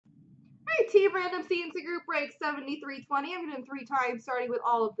Alright, team random CNC group break 7320. I'm doing 3 times, starting with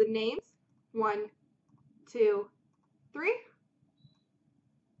all of the names. 1, 2, 3.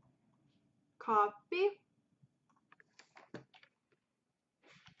 Copy.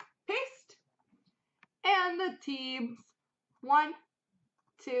 Paste. And the teams. 1,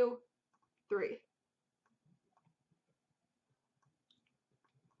 2, 3.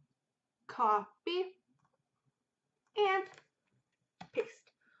 Copy. And paste.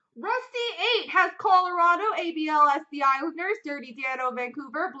 Rusty 8 has Colorado, ABLS the Islanders, Dirty Dano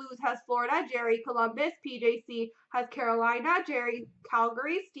Vancouver, Blues has Florida, Jerry Columbus, PJC has Carolina, Jerry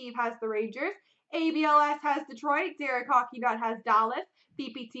Calgary, Steve has the Rangers, ABLS has Detroit, Derek Hockey Nut has Dallas,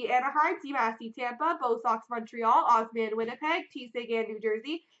 PPT Anaheim, Team Massey Tampa, Bo Sox Montreal, Osman Winnipeg, T Sagan New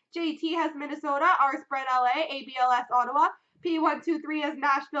Jersey, JT has Minnesota, R Spread LA, ABLS Ottawa, P123 has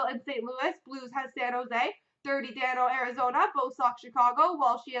Nashville and St. Louis, Blues has San Jose, Dirty Dano, Arizona, Bo Sox, Chicago,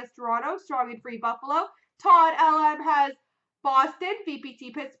 Walshy has Toronto, Strong and Free Buffalo, Todd LM has Boston,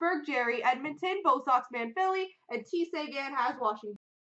 VPT Pittsburgh, Jerry Edmonton, Bo Sox Man Philly, and T Sagan has Washington.